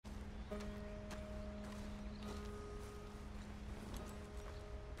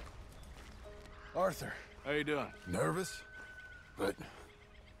Arthur. How you doing? Nervous? But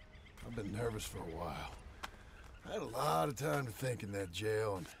I've been nervous for a while. I had a lot of time to think in that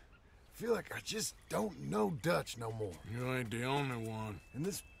jail, and I feel like I just don't know Dutch no more. You ain't the only one. And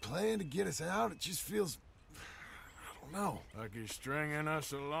this plan to get us out, it just feels... I don't know. Like he's stringing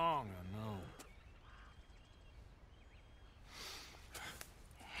us along, I know.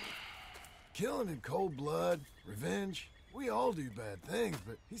 Killing in cold blood, revenge, we all do bad things,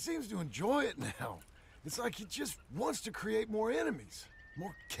 but he seems to enjoy it now. It's like he just wants to create more enemies,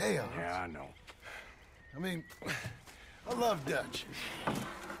 more chaos. Yeah, I know. I mean, I love Dutch.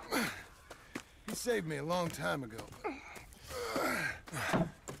 He saved me a long time ago. I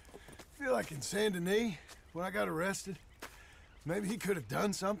feel like in Saint Denis, when I got arrested, maybe he could have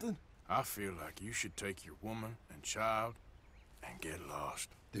done something. I feel like you should take your woman and child and get lost.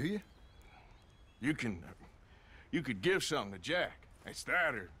 Do you? You could give something to Jack. It's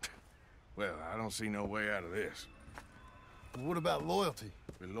that or... Well, I don't see no way out of this. Well, what about loyalty?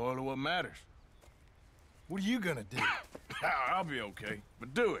 Be loyal to what matters. What are you gonna do? I'll be okay,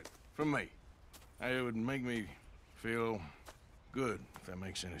 but do it, for me. It would make me feel good, if that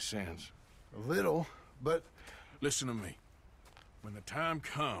makes any sense. A little, but... Listen to me. When the time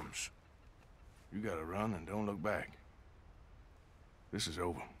comes, you gotta run and don't look back. This is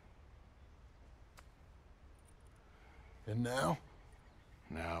over. And now?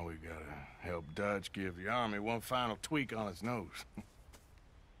 Now we gotta help Dutch give the army one final tweak on its nose.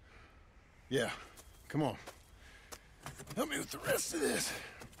 Yeah, come on. Help me with the rest of this.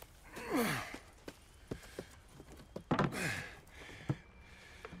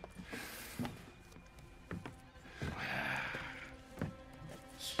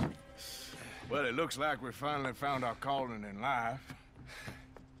 Well, it looks like we finally found our calling in life.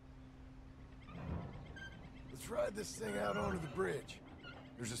 Let's ride this thing out onto the bridge.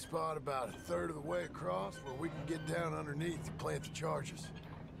 There's a spot about a third of the way across where we can get down underneath to plant the charges.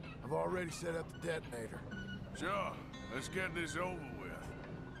 I've already set up the detonator. Sure, let's get this over with.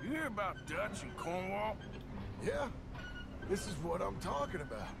 You hear about Dutch and Cornwall? Yeah, this is what I'm talking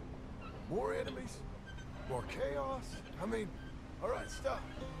about. More enemies, more chaos. I mean, all right, stop.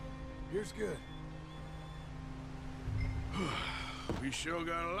 Here's good. We sure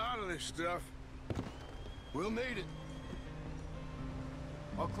got a lot of this stuff. We'll need it.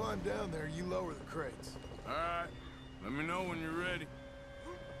 I'll climb down there, you lower the crates. All right, let me know when you're ready.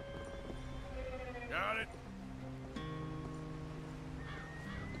 Got it?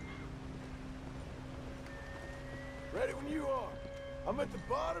 Ready when you are. I'm at the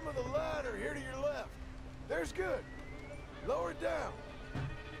bottom of the ladder, here to your left. There's good. Lower it down.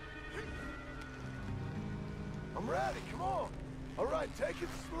 I'm ready, come on. All right, take it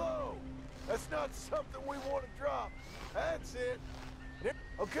slow. That's not something we want to drop. That's it.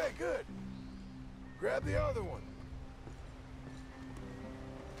 Okay, good. Grab the other one.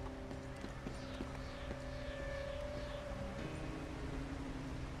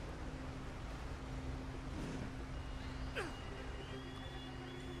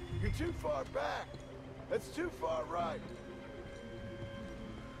 You're too far back. That's too far right.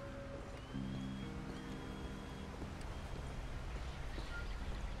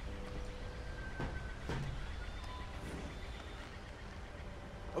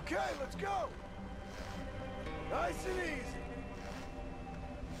 Okay, let's go. Nice and easy.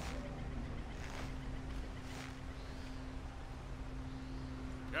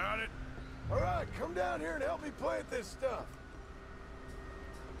 Got it? All right, come down here and help me plant this stuff.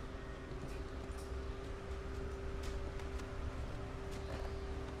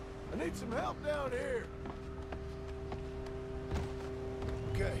 I need some help down here.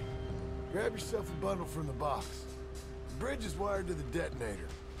 Okay, grab yourself a bundle from the box. The bridge is wired to the detonator.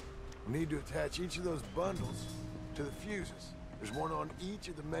 We need to attach each of those bundles to the fuses. There's one on each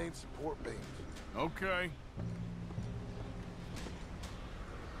of the main support beams. Okay.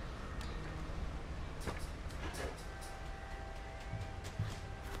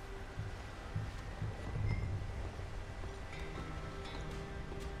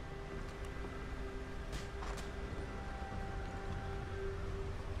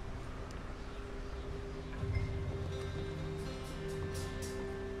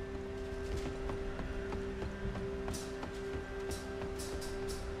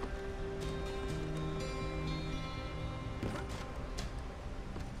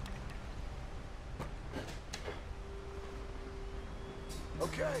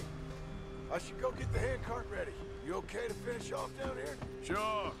 Okay. I should go get the handcart ready. You okay to finish off down here?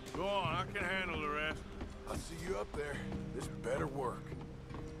 Sure. Go on, I can handle the rest. I'll see you up there. This better work.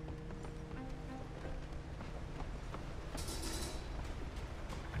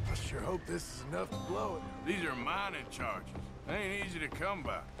 I sure hope this is enough to blow it. These are mining charges. They ain't easy to come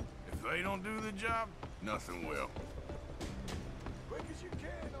by. If they don't do the job, nothing will. Quick as you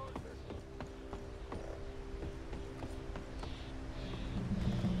can, Arthur.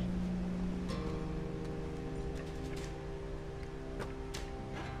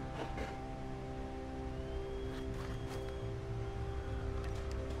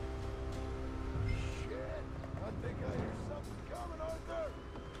 Shit! I think I hear something coming, Arthur!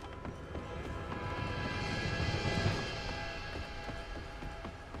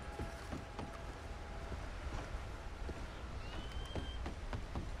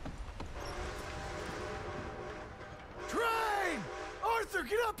 Train! Arthur,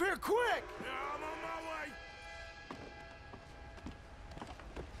 get up here quick! Yeah, I'm on my way.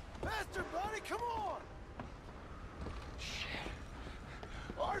 Faster, buddy, come on! Shit.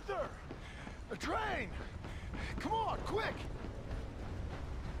 Arthur! A train! Come on, quick!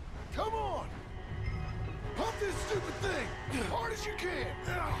 Come on! Pump this stupid thing! As hard as you can!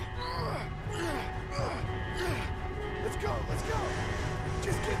 Let's go, let's go!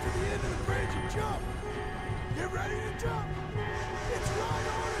 Just get to the end of the bridge and jump! Get ready to jump! It's right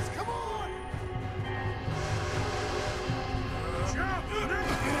on us, come on!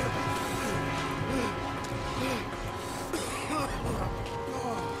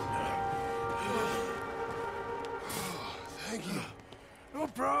 Thank you. No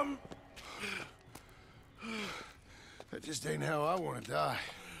problem. That just ain't how I want to die.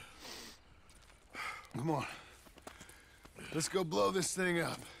 Come on. Let's go blow this thing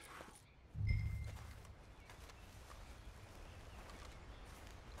up.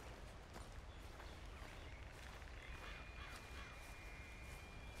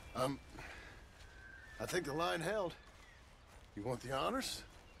 I think the line held. You want the honors?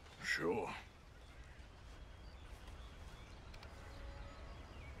 Sure.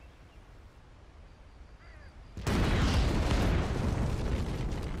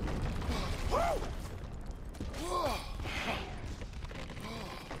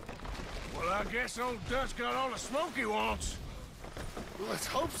 Well, I guess old Dutch got all the smoke he wants. Well, let's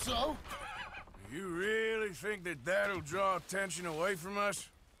hope so. You really think that that'll draw attention away from us?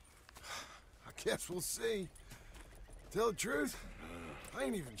 I guess we'll see. Tell the truth, I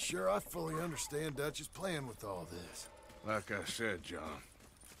ain't even sure I fully understand Dutch's plan with all this. Like I said, John,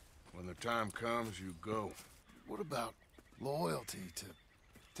 when the time comes, you go. What about loyalty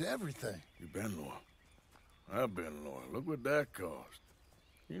to everything? You've been loyal. I've been loyal. Look what that cost.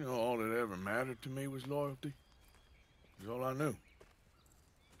 You know, all that ever mattered to me was loyalty. It's all I knew.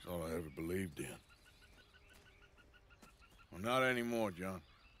 It's all I ever believed in. Well, not anymore, John.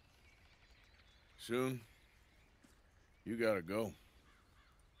 Soon, you gotta go.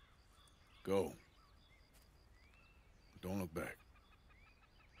 Go. Don't look back.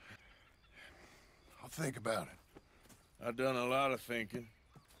 I'll think about it. I've done a lot of thinking.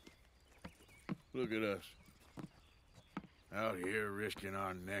 Look at us. Out here risking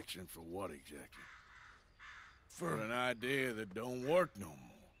our necks, and for what exactly? For an idea that don't work no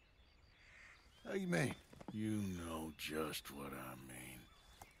more. How you mean? You know just what I mean.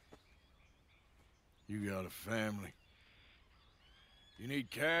 You got a family. You need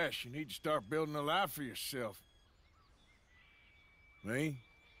cash. You need to start building a life for yourself. Me?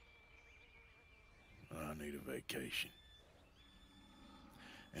 I need a vacation.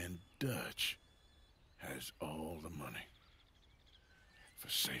 And Dutch has all the money for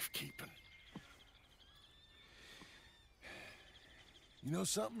safekeeping. You know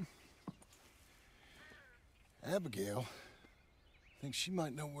something? Abigail thinks she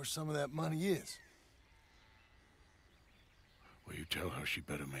might know where some of that money is. Well, you tell her she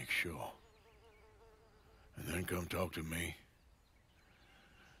better make sure. And then come talk to me.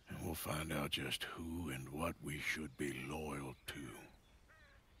 And we'll find out just who and what we should be loyal to.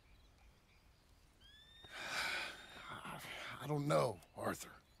 I don't know,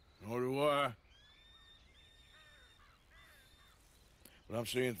 Arthur. Nor do I. But I'm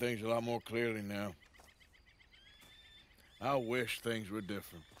seeing things a lot more clearly now. I wish things were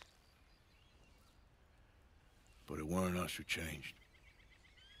different. But it weren't us who changed.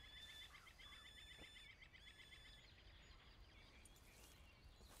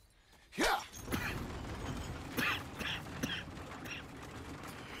 Yeah!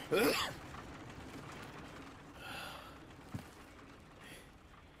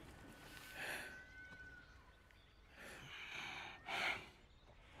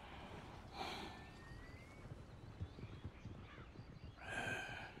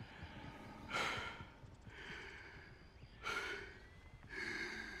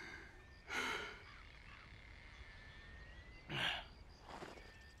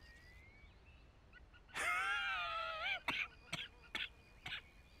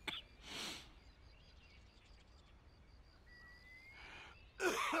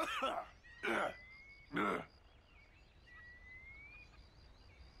 Ugh.